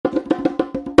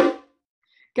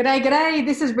G'day, g'day.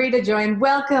 This is Rita Joy, and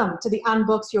welcome to the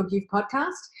Unbox Your Gift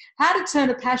podcast, how to turn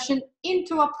a passion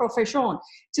into a profession.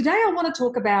 Today, I want to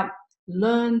talk about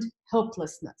learned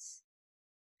helplessness.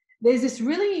 There's this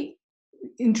really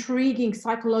intriguing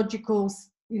psychological,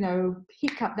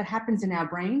 hiccup that happens in our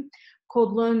brain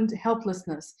called learned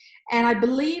helplessness. And I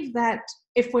believe that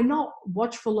if we're not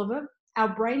watchful of it,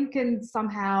 our brain can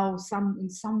somehow, in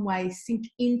some way, sink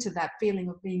into that feeling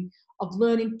of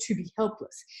learning to be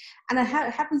helpless. And it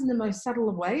happens in the most subtle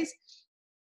of ways.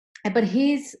 But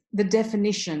here's the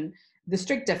definition, the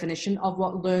strict definition of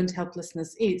what learned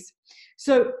helplessness is.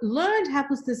 So learned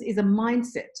helplessness is a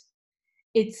mindset.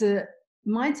 It's a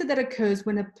mindset that occurs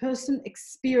when a person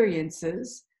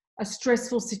experiences a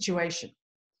stressful situation.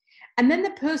 And then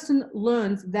the person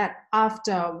learns that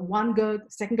after one go,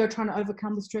 second go trying to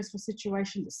overcome the stressful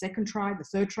situation, the second try, the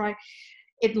third try,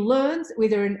 it learns,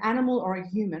 whether an animal or a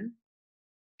human,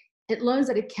 it learns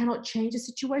that it cannot change a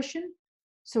situation,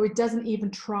 so it doesn't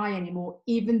even try anymore,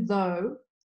 even though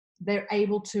they're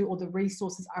able to, or the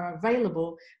resources are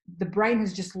available. The brain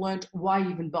has just learned, why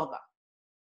even bother?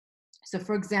 So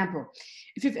for example,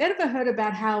 if you've ever heard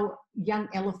about how young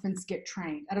elephants get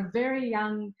trained, at a very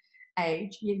young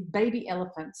age, baby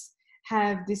elephants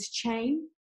have this chain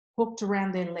hooked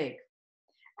around their leg.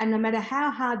 And no matter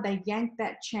how hard they yank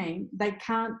that chain, they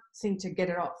can't seem to get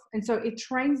it off. And so it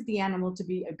trains the animal to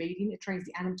be obedient. It trains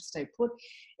the animal to stay put.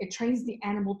 It trains the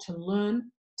animal to learn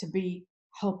to be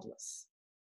helpless.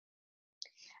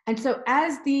 And so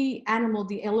as the animal,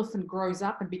 the elephant, grows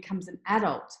up and becomes an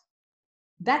adult,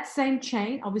 that same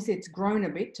chain, obviously it's grown a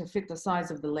bit to fit the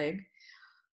size of the leg,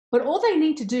 but all they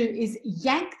need to do is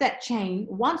yank that chain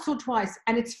once or twice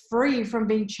and it's free from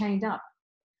being chained up.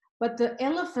 But the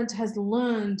elephant has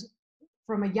learned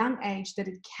from a young age that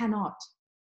it cannot.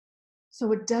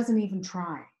 So it doesn't even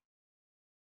try.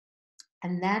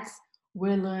 And that's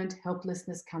where learned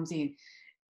helplessness comes in.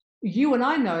 You and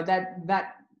I know that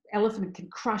that elephant can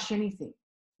crush anything.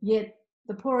 Yet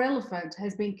the poor elephant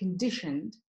has been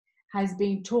conditioned, has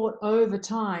been taught over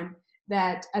time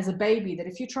that as a baby, that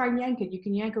if you try and yank it, you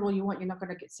can yank it all you want, you're not going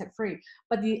to get set free.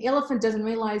 But the elephant doesn't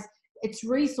realize its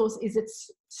resource is its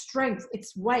strength,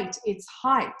 its weight, its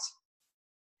height.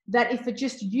 That if it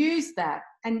just used that,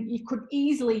 and you could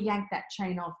easily yank that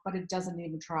chain off, but it doesn't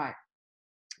even try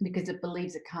because it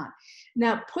believes it can't.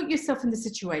 Now, put yourself in the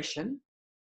situation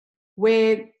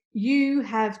where you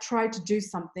have tried to do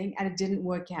something and it didn't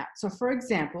work out. So for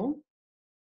example,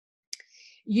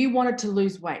 you wanted to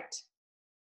lose weight.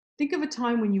 Think of a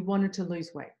time when you wanted to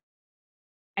lose weight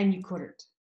and you couldn't.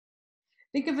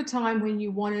 Think of a time when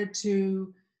you wanted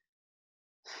to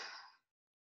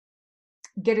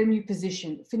get a new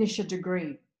position, finish a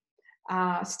degree,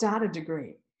 start a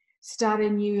degree, start a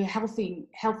new healthy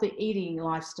eating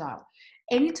lifestyle.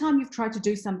 Anytime you've tried to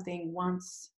do something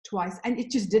once, twice, and it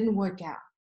just didn't work out.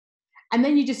 And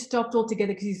then you just stopped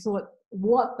altogether because you thought,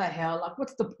 what the hell? Like,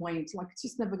 what's the point? Like, it's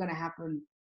just never going to happen.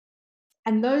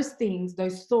 And those things,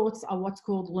 those thoughts are what's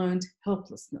called learned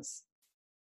helplessness.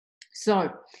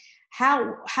 So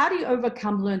how do you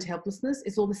overcome learned helplessness?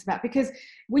 It's all this about, because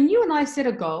when you and I set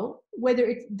a goal,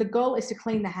 whether the goal is to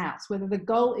clean the house, whether the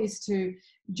goal is to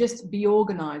just be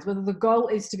organized, whether the goal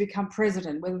is to become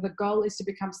president, whether the goal is to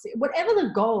become, whatever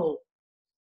the goal,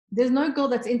 there's no goal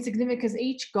that's insignificant, because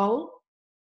each goal,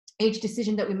 each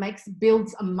decision that we make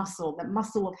builds a muscle, the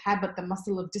muscle of habit, the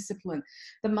muscle of discipline,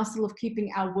 the muscle of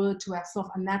keeping our word to ourselves.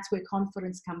 And that's where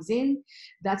confidence comes in.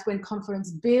 That's when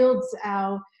confidence builds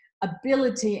our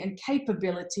ability and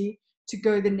capability to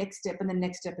go the next step and the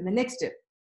next step and the next step.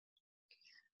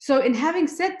 So in having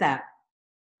said that,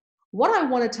 what I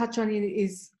want to touch on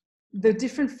is the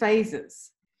different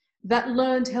phases that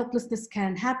learned helplessness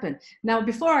can happen. Now,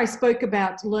 before I spoke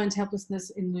about learned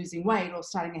helplessness in losing weight or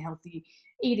starting a healthy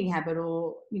eating habit,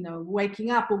 or,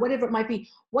 waking up, or whatever it might be,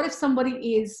 what if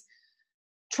somebody is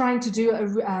trying to do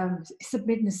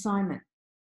submit an assignment?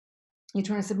 You're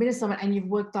trying to submit an assignment and you've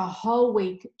worked the whole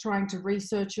week trying to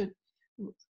research it,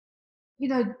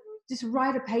 just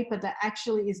write a paper that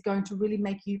actually is going to really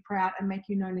make you proud and make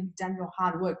you know that you've done your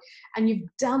hard work, and you've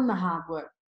done the hard work,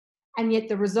 and yet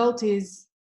the result is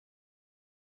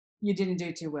you didn't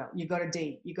do too well. You got a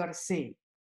D, you got a C,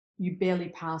 you barely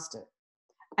passed it.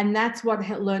 And that's what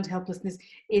learned helplessness.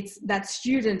 It's that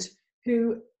student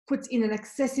who puts in an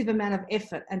excessive amount of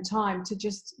effort and time to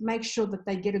just make sure that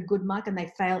they get a good mark and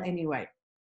they fail anyway.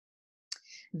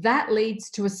 That leads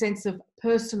to a sense of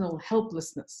personal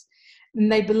helplessness.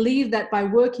 And they believe that by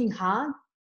working hard,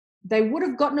 they would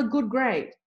have gotten a good grade,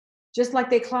 just like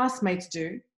their classmates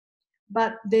do.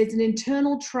 But there's an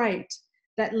internal trait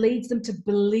that leads them to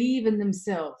believe in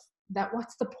themselves that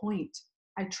what's the point?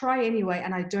 I try anyway,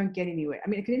 and I don't get anywhere. I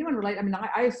mean, can anyone relate? I mean,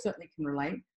 I certainly can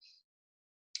relate.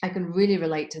 I can really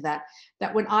relate to that.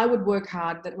 That when I would work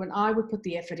hard, that when I would put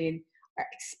the effort in,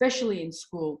 especially in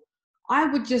school, I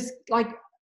would just like,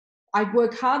 I'd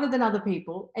work harder than other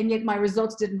people, and yet my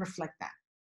results didn't reflect that.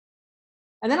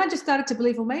 And then I just started to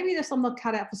believe, well, maybe I'm not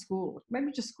cut out for school.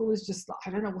 Maybe just school is just,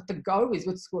 I don't know what the go is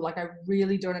with school. Like, I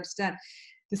really don't understand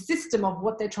the system of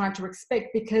what they're trying to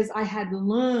expect, because I had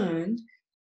learned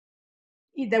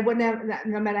that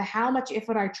no matter how much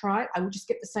effort I tried, I would just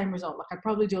get the same result. Like, I'd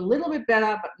probably do a little bit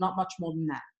better, but not much more than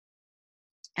that.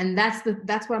 And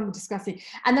that's what I'm discussing.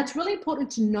 And that's really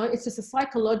important to know. It's just a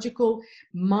psychological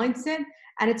mindset.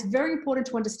 And it's very important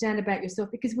to understand about yourself,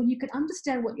 because when you can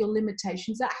understand what your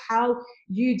limitations are, how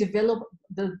you develop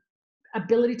the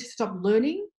ability to stop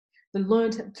learning,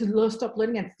 stop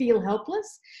learning and feel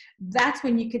helpless, that's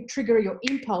when you can trigger your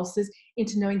impulses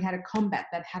into knowing how to combat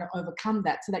that, how to overcome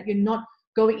that, so that you're not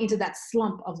going into that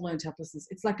slump of learned helplessness.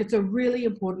 It's like, it's a really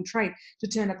important trait to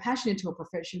turn a passion into a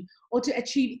profession, or to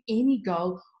achieve any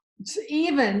goal,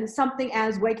 even something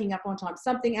as waking up on time,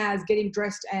 something as getting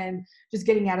dressed and just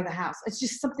getting out of the house. It's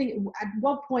just something. At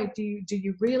what point do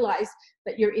you realize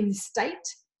that you're in this state,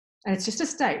 and it's just a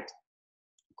state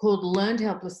called learned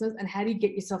helplessness, and how do you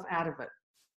get yourself out of it?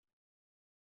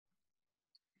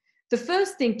 The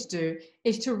first thing to do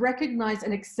is to recognize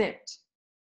and accept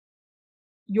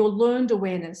your learned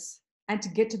awareness, and to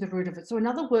get to the root of it. So in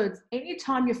other words,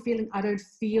 anytime you're feeling, I don't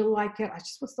feel like it,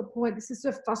 what's the point? This is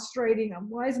so frustrating.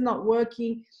 Why is it not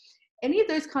working? Any of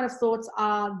those kind of thoughts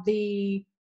are the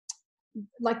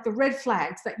red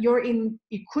flags that you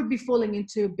could be falling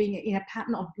into being in a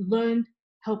pattern of learned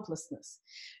helplessness.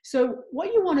 So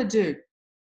what you want to do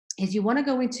is you want to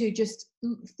go into just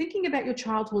thinking about your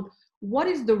childhood. What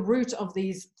is the root of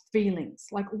these feelings?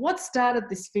 Like, what started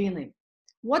this feeling?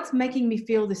 What's making me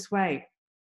feel this way?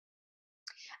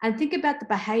 And think about the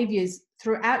behaviors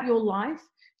throughout your life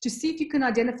to see if you can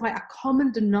identify a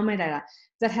common denominator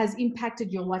that has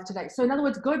impacted your life today. So in other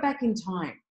words, go back in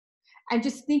time and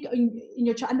just think in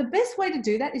your child. And the best way to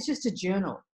do that is just to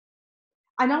journal.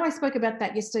 I know I spoke about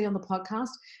that yesterday on the podcast,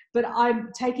 but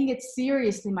I'm taking it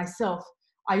seriously myself.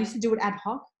 I used to do it ad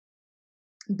hoc,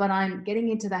 but I'm getting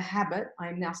into the habit.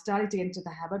 I'm now starting to get into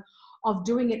the habit of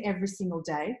doing it every single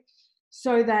day,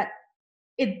 so that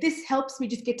this helps me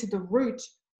just get to the root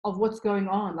of what's going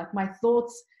on, like my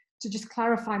thoughts, to just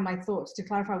clarify my thoughts, to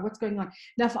clarify what's going on.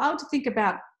 Now, if I were to think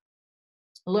about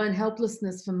learned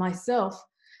helplessness for myself,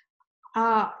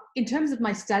 in terms of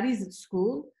my studies at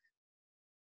school,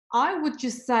 I would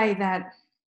just say that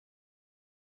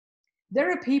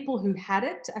there are people who had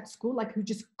it at school, like who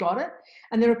just got it.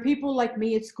 And there are people like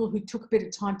me at school who took a bit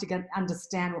of time to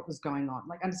understand what was going on,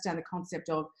 like understand the concept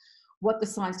of what the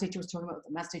science teacher was talking about, what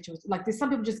the maths teacher was like. There's some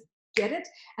people just get it.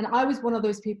 And I was one of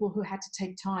those people who had to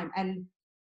take time. And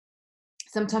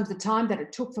sometimes the time that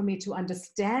it took for me to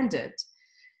understand it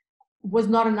was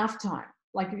not enough time.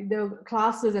 Like, the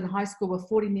classes in high school were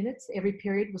 40 minutes. Every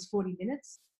period was 40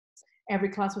 minutes. Every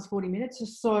class was 40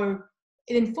 minutes. So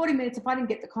in 40 minutes, if I didn't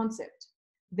get the concept,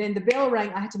 then the bell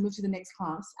rang, I had to move to the next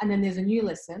class, and then there's a new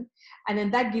lesson, and then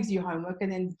that gives you homework,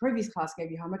 and then the previous class gave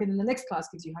you homework, and then the next class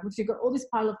gives you homework. So you've got all this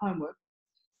pile of homework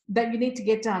that you need to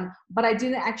get done, but I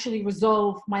didn't actually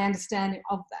resolve my understanding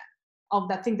of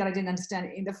that thing that I didn't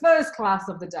understand in the first class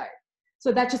of the day.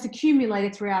 So that just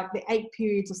accumulated throughout the 8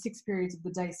 periods or 6 periods of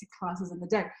the day, 6 classes in the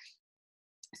day.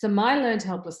 So my learned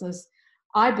helplessness,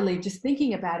 I believe, just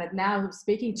thinking about it now,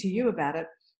 speaking to you about it,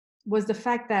 was the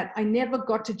fact that I never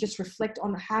got to just reflect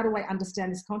on how do I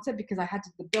understand this concept, because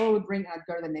the bell would ring and I'd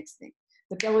go to the next thing.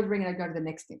 The bell would ring and I'd go to the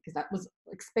next thing, because that was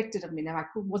expected of me. Now, I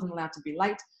wasn't allowed to be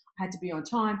late. I had to be on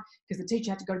time because the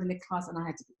teacher had to go to the next class, and I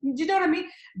had to. Do you know what I mean?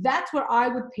 That's where I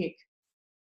would pick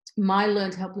my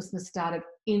learned helplessness started,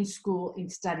 in school, in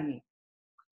studying.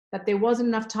 That there wasn't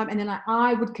enough time, and then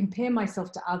I would compare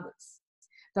myself to others.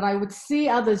 That I would see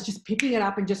others just picking it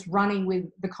up and just running with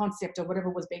the concept or whatever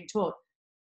was being taught,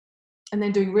 and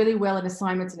then doing really well in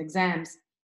assignments and exams.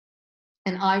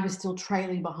 And I was still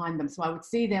trailing behind them. So I would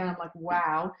see them and I'm like,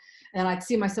 wow. And I'd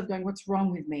see myself going, what's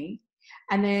wrong with me?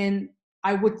 And then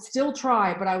I would still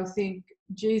try, but I would think,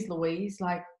 geez, Louise,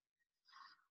 like,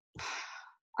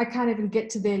 I can't even get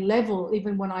to their level,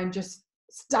 even when I'm just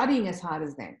studying as hard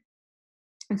as them.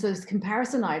 And so this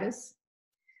comparisonitis,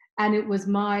 and it was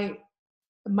my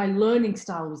learning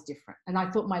style was different. And I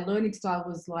thought my learning style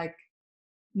was like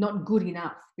not good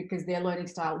enough, because their learning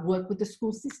style worked with the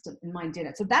school system and mine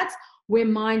didn't. So that's where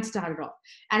mine started off.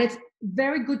 And it's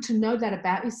very good to know that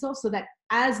about yourself, so that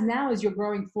as you're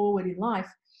growing forward in life,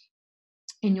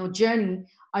 in your journey,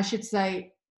 I should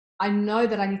say, I know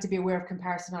that I need to be aware of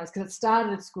comparisonitis because it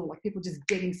started at school, like people just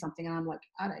getting something, and I'm like,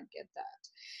 I don't get that.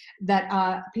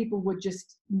 That people would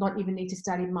just not even need to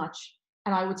study much,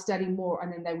 and I would study more,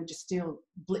 and then they would just still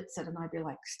blitz it, and I'd be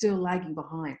like still lagging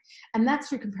behind. And that's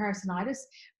through comparisonitis,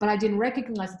 but I didn't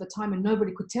recognize at the time, and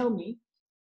nobody could tell me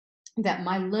that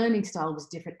my learning style was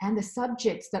different, and the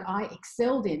subjects that I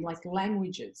excelled in, like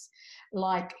languages,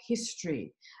 like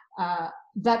history,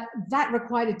 that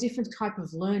required a different type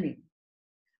of learning.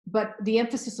 But the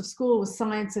emphasis of school was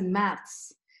science and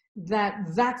maths,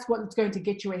 that's what's going to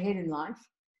get you ahead in life.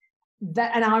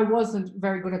 And I wasn't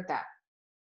very good at that.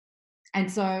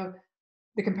 And so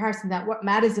the comparison that what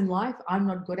matters in life, I'm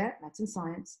not good at, maths and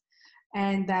science,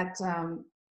 and that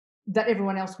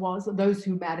everyone else was, those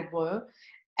who mattered were,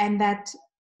 and that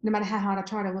no matter how hard I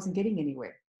tried, I wasn't getting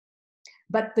anywhere.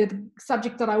 But the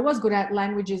subject that I was good at,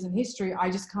 languages and history, I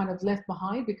just kind of left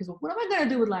behind because of, what am I going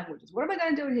to do with languages? What am I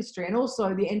going to do in history? And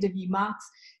also the end of year marks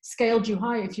scaled you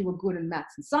high if you were good in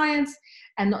maths and science,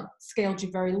 and not scaled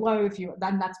you very low if you,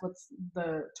 and that's what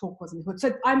the talk was in the hood.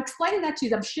 So I'm explaining that to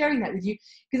you, I'm sharing that with you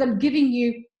because I'm giving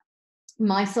you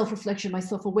my self-reflection, my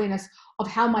self-awareness of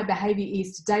how my behavior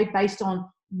is today based on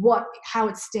how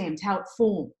it stemmed, how it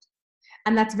formed.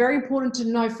 And that's very important to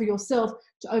know for yourself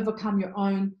to overcome your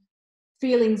own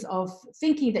feelings of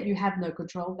thinking that you have no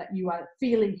control, that you are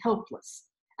feeling helpless,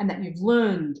 and that you've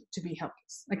learned to be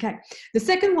helpless. Okay. The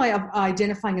second way of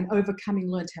identifying and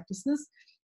overcoming learned helplessness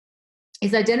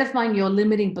is identifying your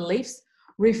limiting beliefs,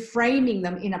 reframing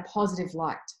them in a positive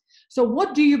light. So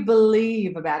what do you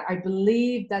believe about it? I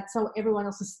believe that everyone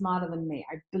else is smarter than me.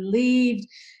 I believed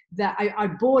that I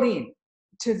bought in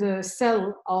to the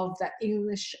sell of that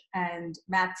English and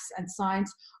maths and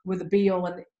science were the be all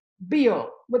and be all.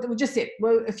 Well, just it.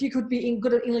 Well, if you could be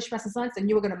good at English, maths and science, then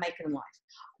you were going to make it in life.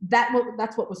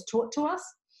 That's what was taught to us,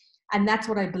 and that's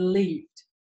what I believed.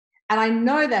 And I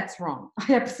know that's wrong.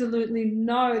 I absolutely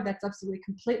know that's absolutely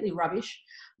completely rubbish.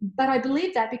 But I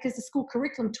believe that because the school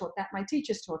curriculum taught that, my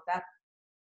teachers taught that.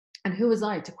 And who was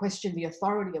I to question the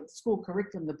authority of the school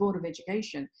curriculum, the Board of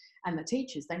Education, and the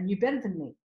teachers? They knew better than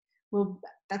me. Well,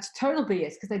 that's total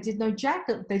BS because they didn't know jack.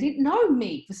 They didn't know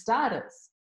me, for starters.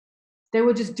 They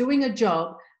were just doing a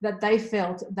job that they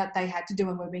felt that they had to do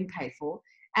and were being paid for.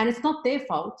 And it's not their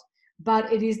fault,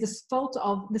 but it is the fault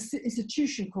of the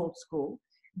institution called school.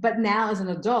 But now as an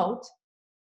adult,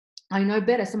 I know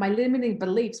better. So my limiting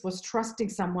beliefs was trusting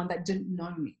someone that didn't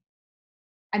know me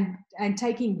and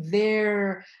taking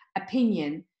their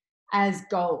opinion as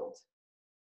gold.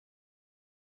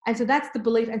 And so that's the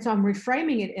belief. And so I'm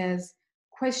reframing it as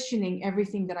questioning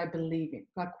everything that I believe in,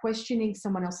 like questioning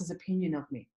someone else's opinion of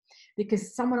me,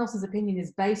 because someone else's opinion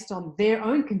is based on their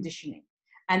own conditioning,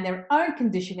 and their own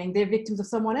conditioning, they're victims of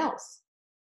someone else.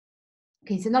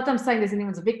 Okay, so not that I'm saying there's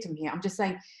anyone's a victim here. I'm just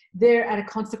saying they're at a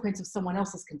consequence of someone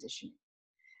else's conditioning.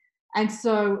 And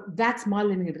so that's my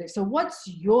limiting belief. So what's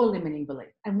your limiting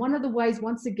belief? And one of the ways,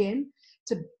 once again,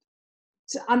 to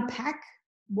unpack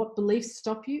what beliefs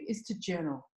stop you is to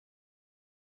journal.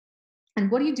 And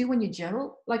what do you do when you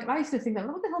journal? Like I used to think that,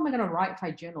 what the hell am I going to write if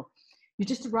I journal? You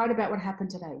just write about what happened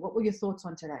today. What were your thoughts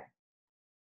on today?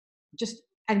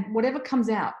 And whatever comes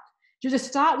out. You just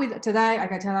start with today.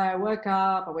 Okay, today I woke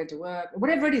up, I went to work,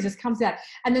 whatever it is, just comes out.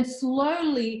 And then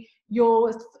slowly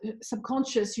your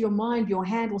subconscious, your mind, your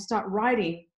hand will start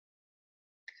writing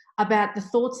about the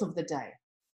thoughts of the day.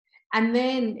 And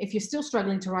then if you're still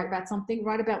struggling to write about something,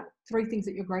 write about 3 things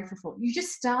that you're grateful for. You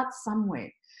just start somewhere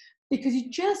because you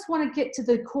just want to get to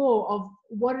the core of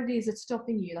what it is that's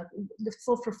stopping you, like the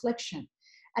self-reflection.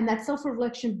 And that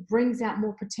self-reflection brings out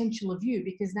more potential of you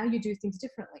because now you do things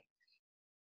differently.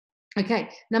 Okay,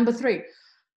 number 3,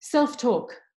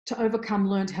 self-talk to overcome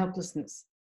learned helplessness.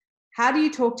 How do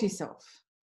you talk to yourself?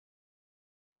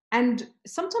 And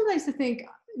sometimes I used to think,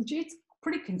 gee, it's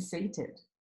pretty conceited.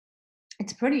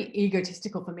 It's pretty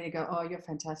egotistical for me to go, oh, you're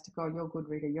fantastic. Oh, you're a good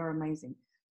reader. You're amazing.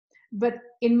 But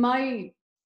in my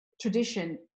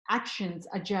tradition, actions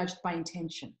are judged by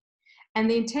intention. And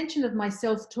the intention of my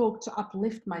self-talk to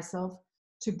uplift myself,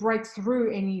 to break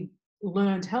through any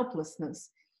learned helplessness,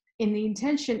 and the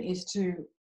intention is to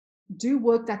do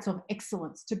work that's of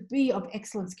excellence, to be of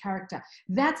excellence character.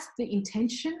 That's the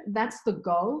intention. That's the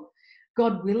goal,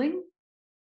 God willing.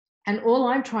 And all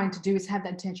I'm trying to do is have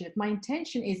that intention. If my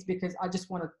intention is because I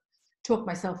just want to talk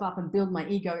myself up and build my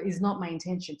ego, is not my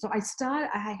intention. So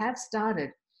I have started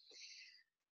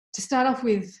to start off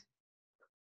with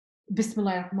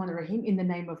Bismillah ar-Rahman ar-Rahim, in the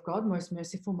name of God, most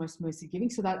merciful, most mercy giving,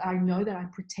 so that I know that I'm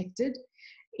protected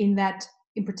in that,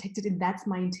 and that's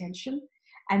my intention.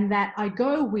 And that I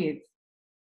go with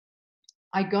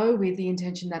I go with the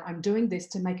intention that I'm doing this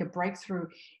to make a breakthrough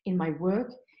in my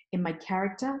work, in my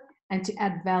character, and to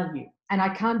add value. And I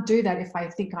can't do that if I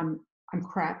think I'm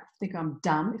crap, if I think I'm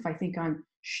dumb, if I think I'm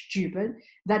stupid.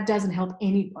 That doesn't help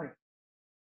anybody.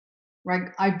 Right?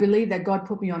 I believe that God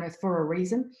put me on earth for a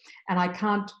reason, and I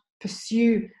can't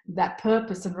pursue that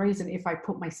purpose and reason if I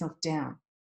put myself down.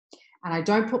 And I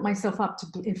don't put myself up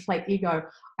to inflate ego.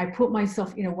 I put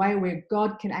myself in a way where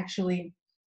God can actually,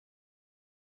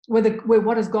 where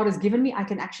what has God has given me, I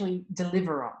can actually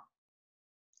deliver on.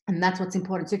 And that's what's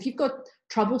important. So if you've got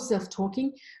trouble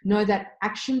self-talking, know that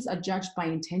actions are judged by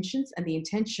intentions, and the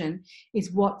intention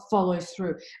is what follows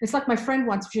through. It's like my friend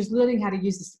once, she was learning how to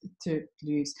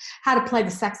how to play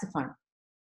the saxophone.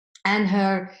 And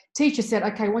her teacher said,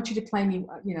 okay, I want you to play me,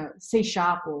 C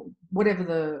sharp or whatever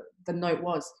the note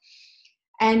was.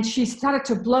 And she started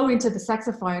to blow into the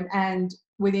saxophone, and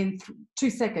within 2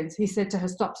 seconds, he said to her,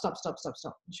 stop, stop, stop, stop,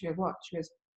 stop. And she goes, what? She goes,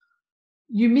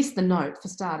 you missed the note for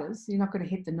starters. You're not going to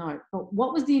hit the note. But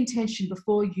what was the intention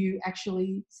before you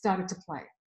actually started to play?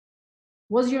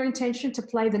 Was your intention to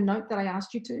play the note that I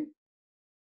asked you to?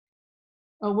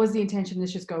 Or was the intention,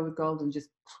 let's just go with gold and just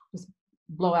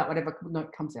blow out whatever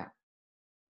note comes out?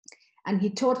 And he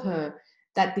taught her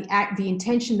that the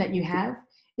intention that you have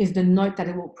is the note that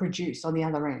it will produce on the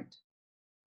other end.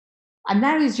 And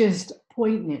that is just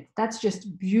poignant. That's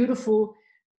just beautiful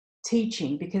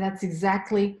teaching, because that's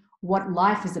exactly what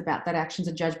life is about, that actions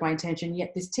are judged by intention.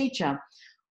 Yet this teacher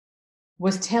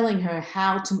was telling her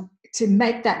how to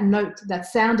make that note, that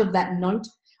sound of that note,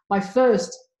 by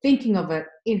first thinking of it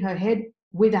in her head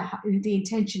with the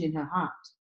intention in her heart.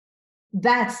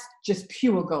 That's just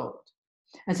pure gold.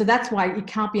 And so that's why it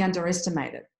can't be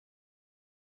underestimated.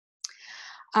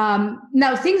 Now,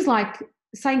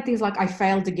 saying things like I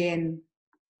failed again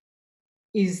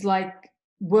is like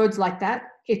words like that.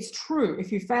 It's true.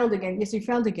 If you failed again, yes, you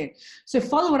failed again. So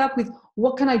follow it up with,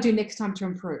 what can I do next time to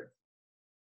improve?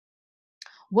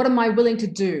 What am I willing to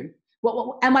do?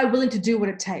 What am I willing to do what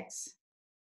it takes?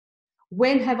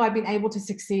 When have I been able to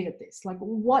succeed at this? Like,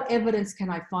 what evidence can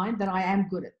I find that I am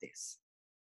good at this?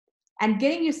 And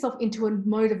getting yourself into a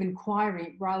mode of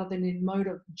inquiry rather than in mode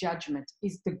of judgment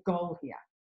is the goal here.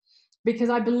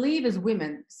 Because I believe as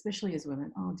women, especially as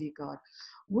women, oh dear God,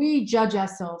 we judge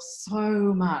ourselves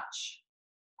so much.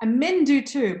 And men do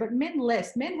too, but men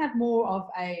less. Men have more of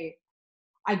a,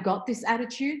 I got this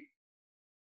attitude,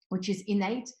 which is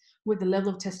innate with the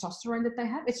level of testosterone that they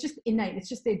have. It's just innate. It's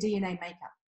just their DNA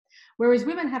makeup. Whereas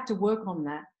women have to work on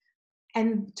that.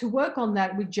 And to work on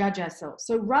that, we judge ourselves.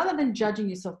 So rather than judging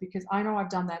yourself, because I know I've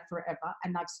done that forever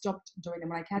and I've stopped doing it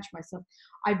when I catch myself,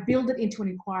 I build it into an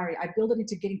inquiry. I build it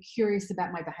into getting curious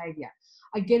about my behavior.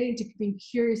 I get into being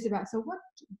curious about, so what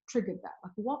triggered that?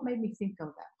 Like, what made me think of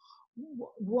that?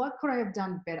 What could I have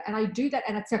done better? And I do that,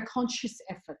 and it's a conscious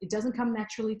effort. It doesn't come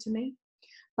naturally to me,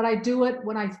 but I do it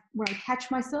when I catch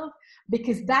myself,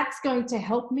 because that's going to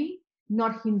help me,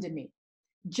 not hinder me.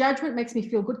 Judgment makes me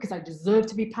feel good because I deserve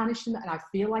to be punished, and I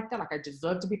feel like that, like I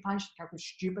deserve to be punished. How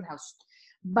stupid,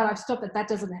 but I've stopped that. That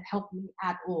doesn't help me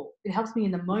at all. It helps me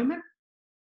in the moment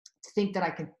to think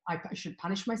that I should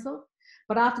punish myself.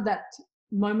 But after that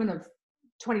moment of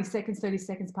 20 seconds, 30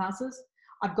 seconds passes,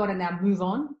 I've got to now move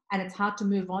on, and it's hard to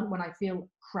move on when I feel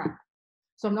crap.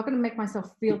 So I'm not going to make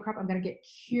myself feel crap. I'm going to get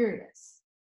curious.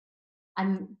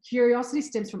 And curiosity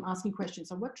stems from asking questions.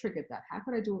 So what triggered that? How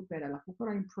could I do it better? Like, what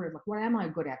could I improve? Like, what am I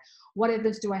good at? What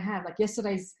evidence do I have? Like,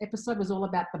 yesterday's episode was all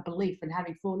about the belief and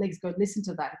having 4 legs. Go listen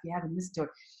to that if you haven't listened to it.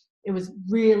 It was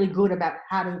really good about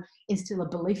how to instill a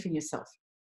belief in yourself.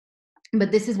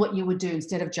 But this is what you would do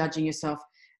instead of judging yourself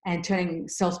and turning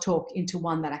self-talk into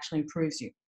one that actually improves you.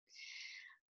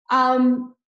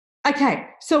 Okay,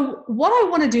 so what I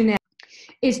want to do now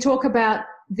is talk about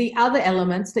the other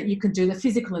elements that you can do, the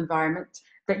physical environment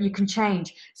that you can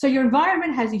change. So your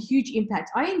environment has a huge impact.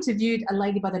 I interviewed a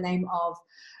lady by the name of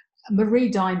Marie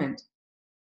Diamond,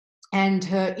 and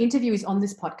her interview is on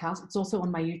this podcast. It's also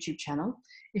on my YouTube channel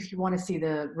if you want to see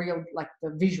the real, like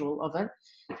the visual of it.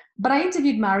 But I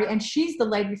interviewed Marie, and she's the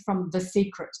lady from The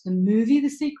Secret, the movie The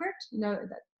Secret, that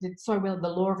did so well, The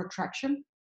Law of Attraction.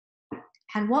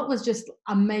 And what was just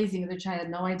amazing, which I had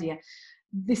no idea,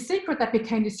 The Secret, that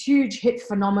became this huge hit,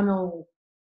 phenomenal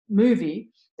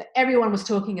movie that everyone was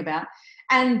talking about,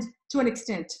 and to an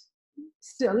extent,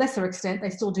 still a lesser extent, they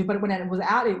still do, but when it was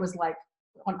out, it was like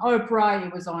on Oprah,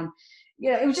 it was on,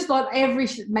 it was just like every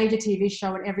major TV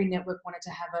show, and every network wanted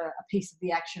to have a piece of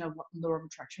the action of what the Law of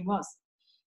Attraction was.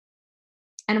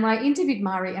 And when I interviewed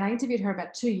Marie, and I interviewed her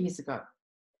about 2 years ago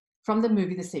from the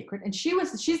movie The Secret, and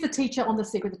she's the teacher on The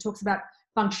Secret that talks about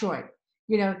feng shui.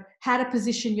 how to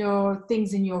position your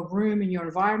things in your room, in your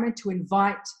environment to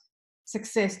invite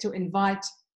success, to invite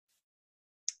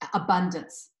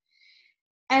abundance.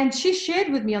 And she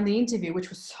shared with me on the interview, which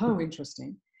was so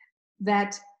interesting,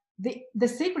 that the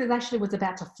secret actually was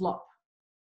about to flop.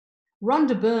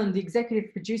 Rhonda Byrne, the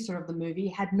executive producer of the movie,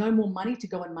 had no more money to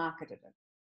go and market it.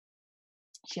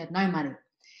 She had no money.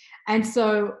 And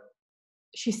so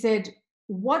she said,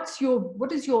 what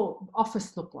does your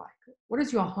office look like? What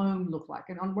does your home look like?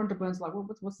 And on Rhonda Byrne's like, well,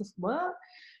 what's this word?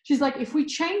 She's like, if we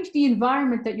change the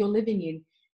environment that you're living in,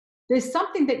 there's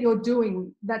something that you're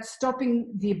doing that's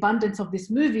stopping the abundance of this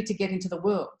movie to get into the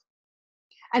world.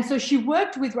 And so she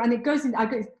worked with, and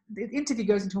the interview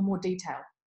goes into more detail,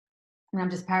 and I'm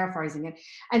just paraphrasing it.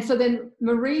 And so then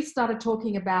Marie started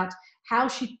talking about how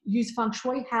she used feng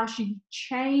shui, how she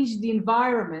changed the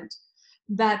environment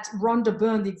that Rhonda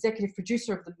Byrne, the executive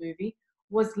producer of the movie,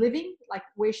 was living, like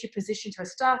where she positioned her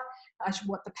stuff,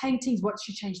 what the paintings, what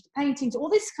she changed the paintings, all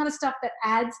this kind of stuff that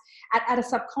adds at a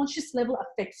subconscious level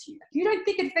affects you. You don't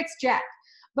think it affects Jack,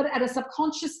 but at a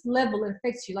subconscious level it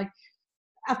affects you. Like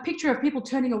a picture of people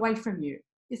turning away from you.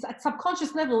 It's at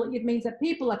subconscious level, it means that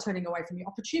people are turning away from you,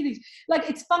 opportunities. Like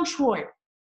it's feng shui.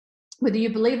 Whether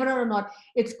you believe it or not,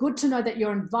 it's good to know that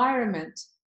your environment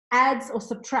adds or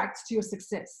subtracts to your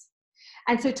success.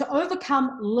 And so to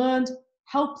overcome learned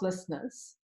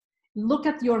helplessness, look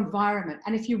at your environment.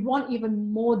 And if you want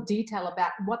even more detail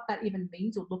about what that even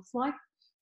means or looks like,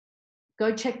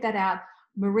 go check that out.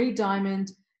 Marie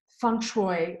Diamond, Feng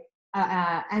Shui,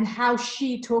 and how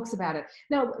she talks about it.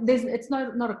 Now, it's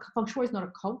not a feng shui is not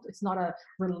a cult. It's not a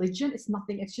religion. It's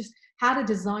nothing. It's just how to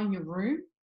design your room,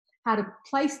 how to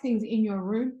place things in your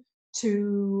room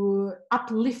to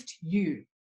uplift you,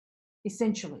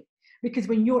 essentially. Because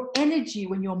when your energy,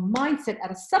 when your mindset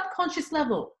at a subconscious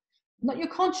level, not your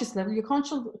conscious level, your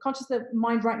conscious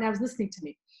mind right now is listening to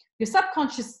me. Your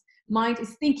subconscious mind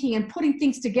is thinking and putting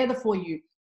things together for you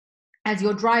as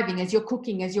you're driving, as you're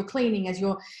cooking, as you're cleaning, as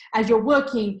you're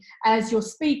working, as you're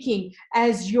speaking,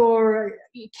 as you're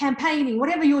campaigning,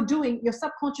 whatever you're doing, your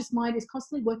subconscious mind is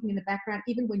constantly working in the background,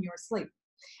 even when you're asleep.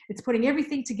 It's putting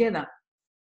everything together,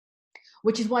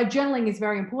 which is why journaling is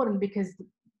very important, because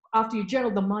after you journal,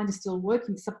 the mind is still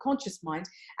working, subconscious mind,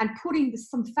 and putting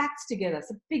some facts together,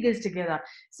 some figures together,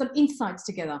 some insights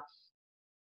together.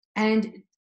 And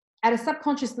at a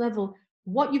subconscious level,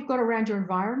 what you've got around your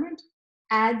environment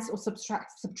adds or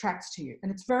subtracts to you.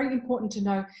 And it's very important to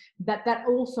know that that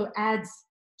also adds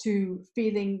to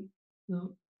feeling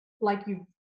like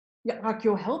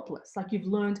you're helpless, like you've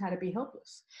learned how to be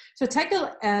helpless. So take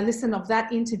a listen of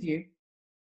that interview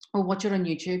or watch it on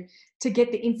YouTube to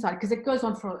get the insight, because it goes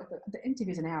on for, the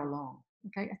interview is an hour long.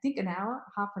 Okay, I think an hour,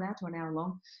 half an hour to an hour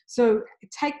long. So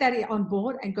take that on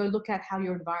board and go look at how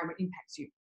your environment impacts you.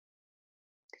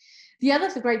 The other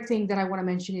great thing that I want to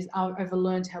mention is our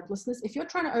overlearned helplessness. If you're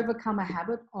trying to overcome a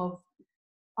habit of,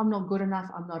 I'm not good enough,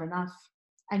 I'm not enough,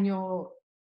 and you're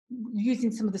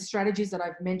using some of the strategies that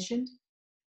I've mentioned,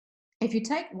 if you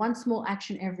take one small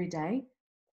action every day,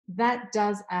 that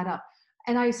does add up.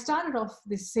 And I started off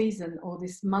this season or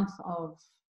this month of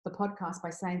the podcast by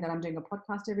saying that I'm doing a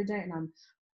podcast every day and I'm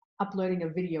uploading a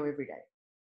video every day.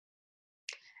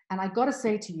 And I got to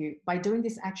say to you, by doing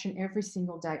this action every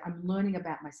single day, I'm learning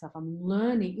about myself. I'm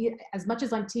learning, as much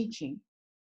as I'm teaching,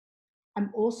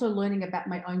 I'm also learning about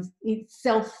my own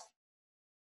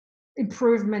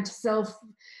self-improvement,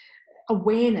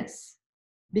 self-awareness.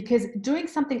 Because doing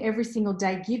something every single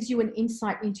day gives you an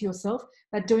insight into yourself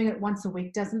that doing it once a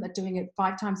week doesn't, that doing it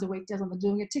 5 times a week doesn't, that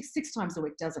doing it 6 times a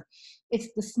week doesn't. It's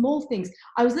the small things.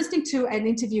 I was listening to an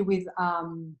interview with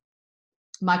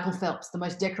Michael Phelps, the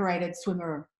most decorated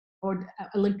swimmer or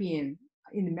Olympian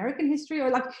in American history, or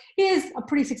like, he is a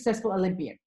pretty successful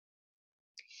Olympian.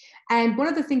 And one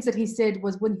of the things that he said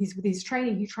was when with his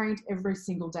training, he trained every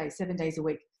single day, 7 days a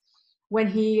week. When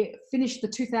he finished the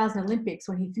 2000 Olympics,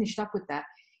 when he finished up with that,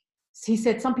 he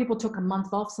said some people took a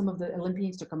month off. Some of the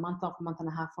Olympians took a month off, a month and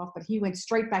a half off, but he went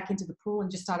straight back into the pool and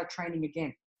just started training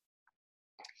again.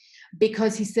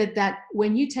 Because he said that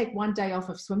when you take 1 day off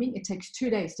of swimming, it takes 2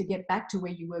 days to get back to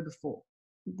where you were before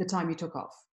the time you took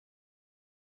off.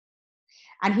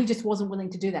 And he just wasn't willing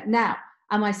to do that. Now,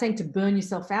 am I saying to burn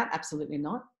yourself out? Absolutely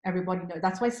not. Everybody knows.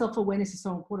 That's why self-awareness is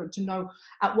so important, to know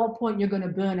at what point you're going to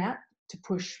burn out,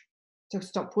 to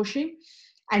stop pushing.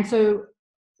 And so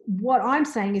what I'm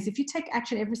saying is, if you take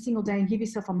action every single day and give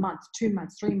yourself a month, 2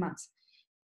 months, 3 months,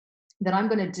 that I'm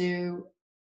going to do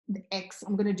X,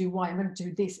 I'm going to do Y, I'm going to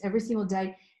do this every single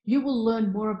day, you will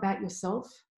learn more about yourself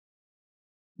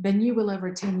than you will over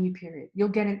a 10-year period. You'll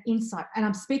get an insight. And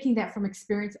I'm speaking that from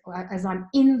experience, as I'm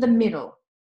in the middle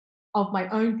of my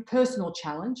own personal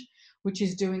challenge, which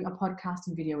is doing a podcast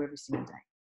and video every single day.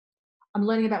 I'm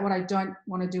learning about what I don't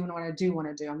want to do and what I do want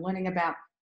to do. I'm learning about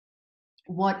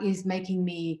what is making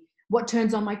me, what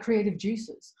turns on my creative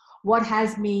juices, what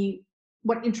has me,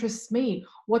 what interests me,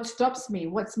 what stops me,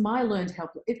 what's my learned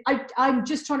help. I'm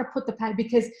just trying to put the pain,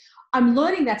 because I'm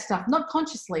learning that stuff, not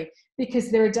consciously,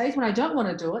 because there are days when I don't want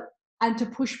to do it, and to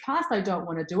push past I don't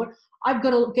want to do it, I've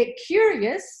got to get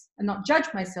curious and not judge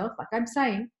myself. Like I'm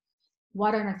saying,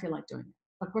 why don't I feel like doing it?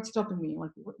 Like what's stopping me?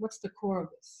 Like what's the core of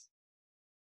this?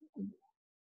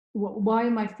 Why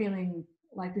am I feeling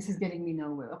like this is getting me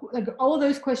nowhere? Like all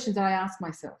those questions that I ask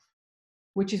myself,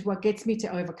 which is what gets me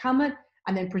to overcome it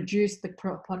and then produce the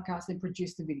podcast and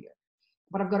produce the video.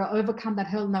 But I've got to overcome that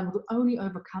hurdle, and I will only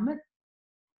overcome it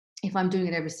if I'm doing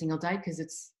it every single day, because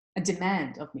it's a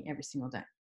demand of me every single day.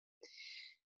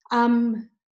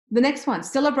 The next one,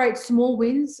 celebrate small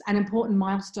wins and important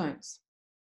milestones.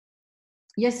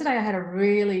 Yesterday I had a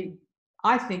really,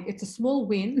 I think it's a small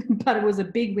win, but it was a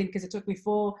big win because it took me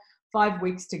 4-5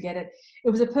 weeks to get it. It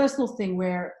was a personal thing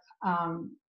where,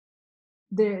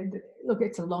 look,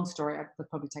 it's a long story. I could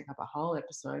probably take up a whole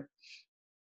episode,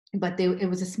 but it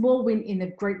was a small win in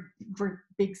the great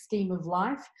big scheme of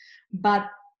life. But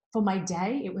for my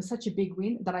day, it was such a big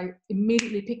win that I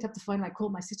immediately picked up the phone and I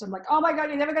called my sister. I'm like, oh my God,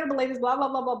 you're never going to believe this, blah, blah,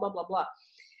 blah, blah, blah, blah, blah.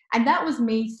 And that was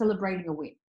me celebrating a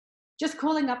win. Just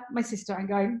calling up my sister and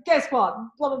going, guess what?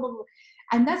 Blah, blah, blah, blah.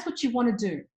 And that's what you want to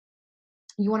do.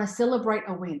 You want to celebrate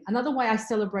a win. Another way I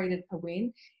celebrated a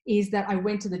win is that I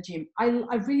went to the gym. I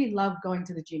really love going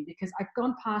to the gym because I've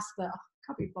gone past the, oh,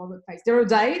 can't be bothered phase. There are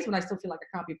days when I still feel like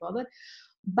I can't be bothered,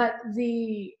 but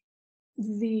the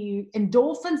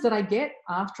endorphins that I get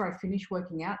after I finish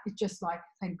working out, it's just like,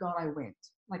 thank God I went.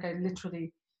 Like I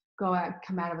literally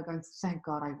come out of it going, thank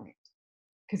God I went.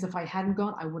 Because if I hadn't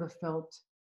gone, I would have felt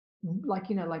like,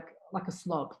 like a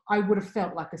slob. I would have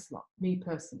felt like a slob, me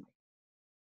personally.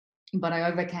 But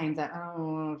I overcame that.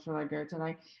 Oh, should I go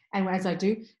today? And as I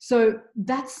do, so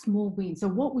that's small win. So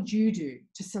what would you do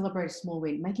to celebrate a small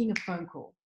win? Making a phone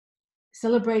call,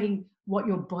 celebrating what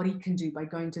your body can do by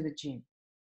going to the gym.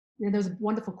 There was a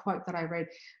wonderful quote that I read: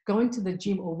 going to the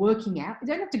gym or working out, you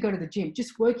don't have to go to the gym,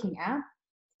 just working out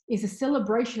is a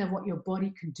celebration of what your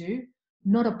body can do,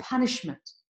 not a punishment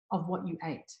of what you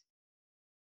ate.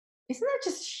 Isn't that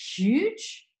just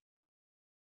huge?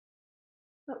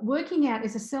 But working out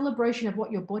is a celebration of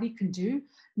what your body can do,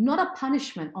 not a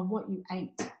punishment of what you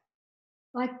ate.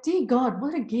 Like, dear God,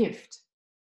 what a gift.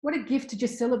 What a gift to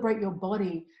just celebrate your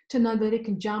body, to know that it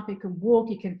can jump, it can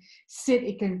walk, it can sit,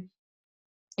 it can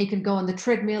go on the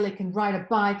treadmill, it can ride a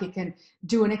bike, it can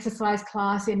do an exercise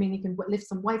class. I mean, it can lift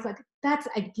some weights. Like, that's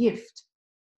a gift.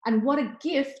 And what a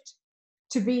gift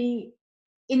to be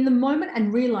in the moment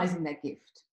and realizing that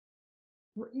gift.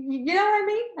 You know what I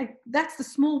mean? Like, that's the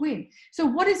small win. So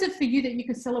what is it for you that you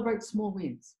can celebrate small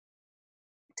wins?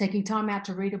 Taking time out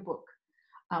to read a book,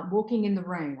 walking in the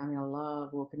rain. I mean, I love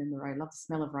walking in the rain, love the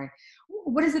smell of rain.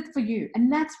 What is it for you? And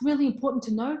that's really important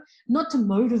to know, not to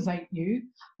motivate you,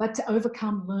 but to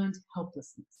overcome learned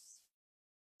helplessness,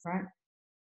 right?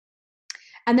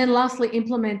 And then lastly,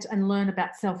 implement and learn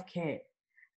about self-care.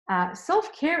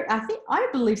 Self-care, I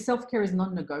believe self-care is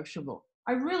non-negotiable.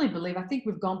 I really believe, I think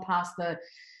we've gone past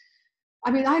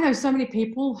I know so many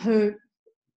people who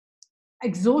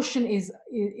exhaustion is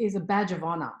a badge of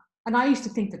honor. And I used to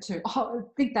think that too.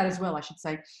 Think that as well, I should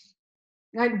say.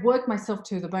 I'd work myself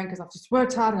to the bone because I've just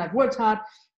worked hard and I've worked hard.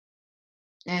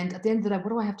 And at the end of the day, what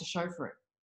do I have to show for it?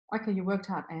 Okay, you worked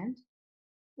hard, and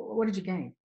what did you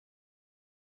gain?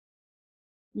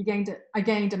 I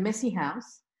gained a messy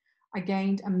house. I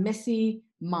gained a messy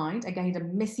mind. I gained a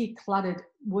messy, cluttered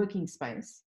working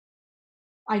space.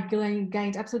 I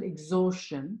gained absolute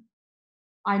exhaustion.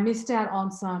 I missed out on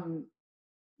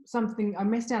something. I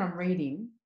missed out on reading,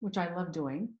 which I love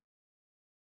doing.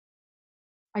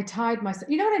 I tired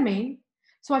myself. You know what I mean?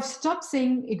 So I've stopped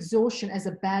seeing exhaustion as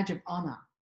a badge of honor.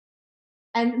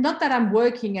 And not that I'm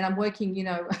working,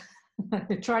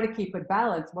 try to keep it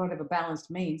balanced, whatever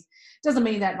balanced means. Doesn't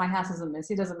mean that my house isn't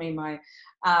messy. Doesn't mean my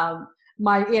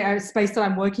space that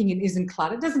I'm working in isn't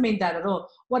cluttered. It doesn't mean that at all.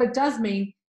 What it does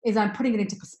mean is I'm putting it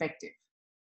into perspective.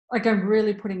 Like, I'm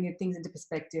really putting things into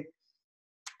perspective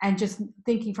and just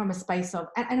thinking from a space of,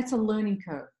 and it's a learning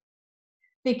curve,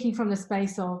 thinking from the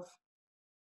space of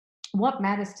what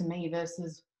matters to me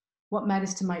versus what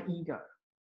matters to my ego.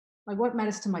 Like, what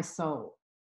matters to my soul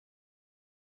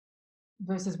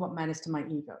versus what matters to my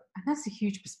ego. And that's a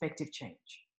huge perspective change.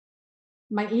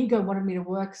 My ego wanted me to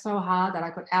work so hard that I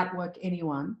could outwork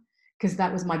anyone because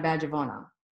that was my badge of honor.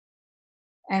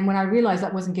 And when I realized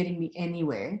that wasn't getting me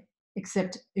anywhere,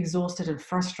 except exhausted and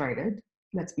frustrated.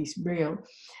 Let's be real.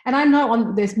 And I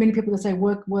know there's many people that say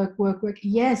work, work, work, work.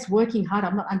 Yes, working hard.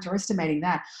 I'm not underestimating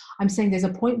that. I'm saying there's a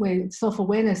point where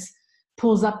self-awareness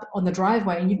pulls up on the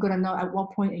driveway, and you've got to know at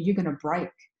what point are you going to brake?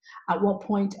 At what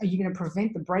point are you going to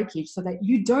prevent the breakage so that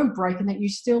you don't break and that you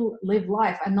still live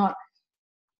life and not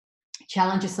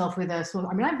challenge yourself with a sort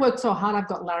of, I mean, I've worked so hard. I've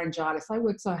got laryngitis. I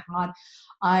worked so hard.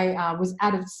 I was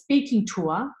at a speaking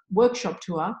tour, workshop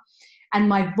tour, and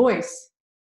my voice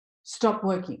stopped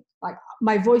working. Like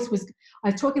my voice was,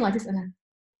 I was talking like this, and then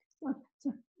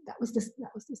that was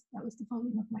the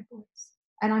volume of my voice.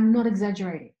 And I'm not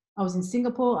exaggerating. I was in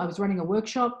Singapore. I was running a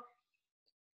workshop.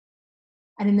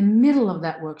 And in the middle of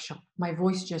that workshop, my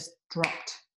voice just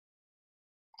dropped.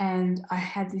 And I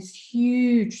had this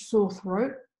huge sore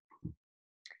throat.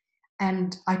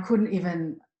 And I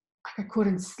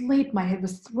couldn't sleep. My head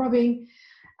was throbbing.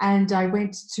 And I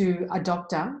went to a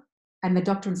doctor. And the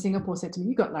doctor in Singapore said to me,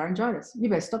 "You got laryngitis. You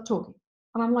better stop talking."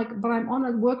 And I'm like, "But I'm on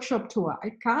a workshop tour. I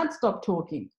can't stop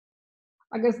talking."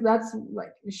 I guess that's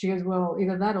like, she goes, "Well,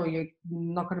 either that or you're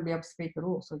not going to be able to speak at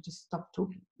all. So just stop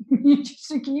talking."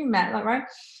 Can you imagine that, right?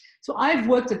 So I've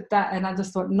worked at that, and I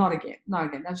just thought, not again.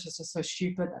 That's just so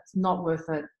stupid. That's not worth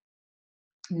it.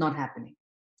 Not happening.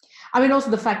 I mean,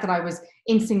 also the fact that I was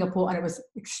in Singapore and it was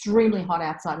extremely hot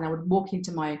outside, and I would walk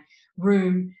into my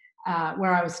room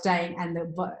where I was staying, and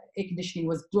the air conditioning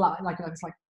was like it was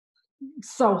like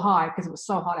so high because it was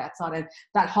so hot outside, and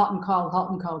that hot and cold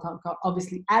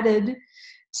obviously added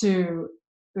to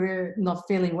not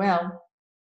feeling well.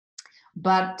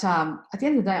 But at the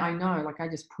end of the day, I know, like, I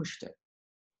just pushed it.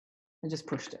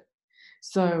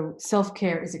 So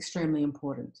self-care is extremely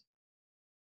important,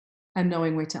 and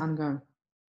knowing where to ungo.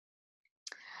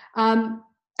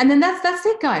 And then that's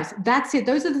it, guys. That's it.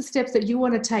 Those are the steps that you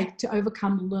want to take to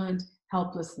overcome learned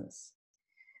helplessness.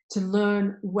 To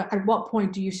learn at what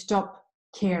point do you stop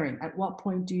caring? At what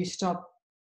point do you stop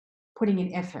putting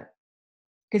in effort?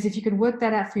 Because if you can work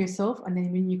that out for yourself, and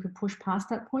then when you can push past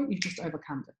that point, you've just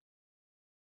overcome it.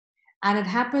 And it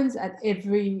happens at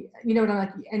every, you know what I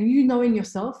like, and you knowing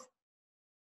yourself,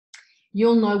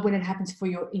 you'll know when it happens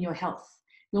in your health.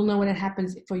 You'll know when it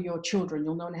happens for your children.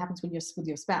 You'll know when it happens when you're with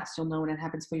your spouse. You'll know when it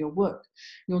happens for your work.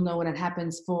 You'll know when it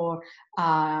happens for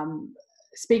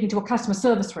speaking to a customer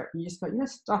service rep. You just go,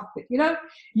 stop it.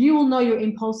 You will know your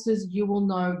impulses. You will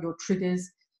know your triggers.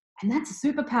 And that's a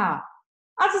superpower.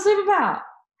 That's a superpower.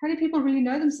 How many people really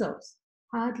know themselves?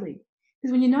 Hardly.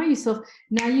 Because when you know yourself,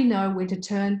 now you know when to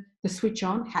turn the switch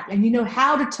on, and you know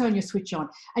how to turn your switch on,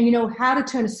 and you know how to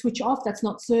turn a switch off that's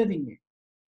not serving you.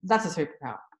 That's a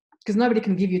superpower. Because nobody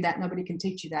can give you that. Nobody can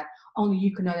teach you that. Only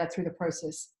you can know that through the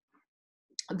process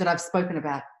that I've spoken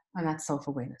about, and that's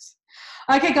self-awareness.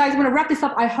 Okay, guys, I'm going to wrap this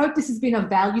up. I hope this has been of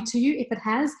value to you. If it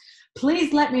has,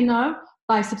 please let me know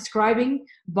by subscribing,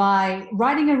 by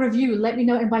writing a review, let me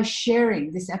know, and by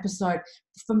sharing this episode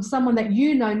from someone that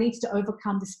you know needs to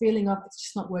overcome this feeling of it's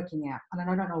just not working out, and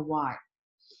I don't know why.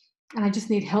 And I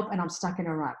just need help, and I'm stuck in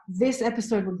a rut. This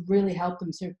episode would really help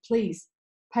them. So please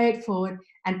pay it forward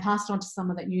and pass it on to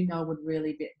someone that you know would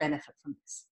really benefit from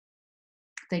this.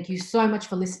 Thank you so much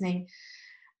for listening.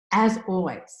 As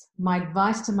always, my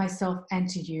advice to myself and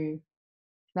to you,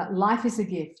 that life is a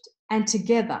gift, and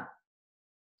together,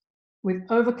 with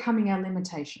overcoming our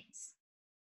limitations,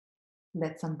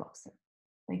 let's unbox it.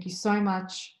 Thank you so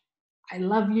much. I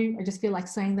love you. I just feel like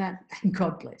saying that, and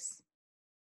God bless.